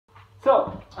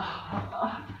So,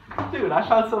 dude, I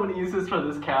found so many uses for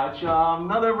this couch.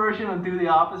 Another version will do the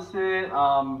opposite,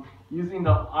 using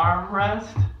the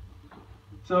armrest.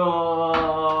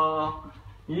 So,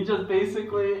 you just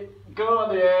basically go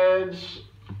on the edge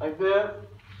like that,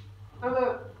 and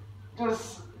then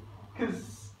just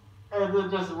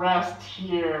rest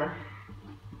here.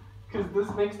 Because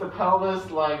this makes the pelvis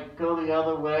like go the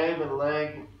other way, the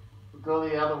leg go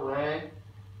the other way.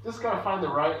 Just gotta find the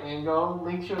right angle.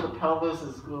 Make sure the pelvis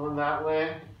is going that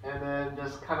way, and then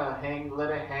just kind of let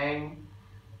it hang.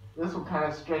 This will kind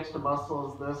of stretch the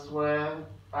muscles this way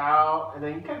out, and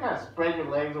then you can kind of spread your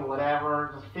legs or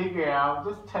whatever. Just figure out.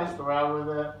 Just test around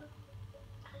with it.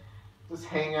 Just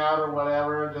hang out or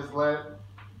whatever. Just let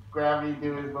gravity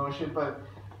do its motion. But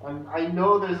I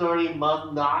know there's already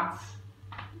knots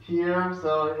here,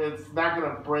 so it's not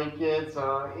gonna break it.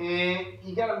 So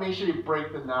you gotta make sure you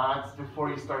break the knots before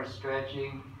you start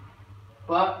stretching.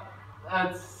 But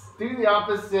let's do the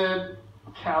opposite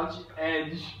couch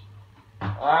edge.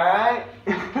 All right.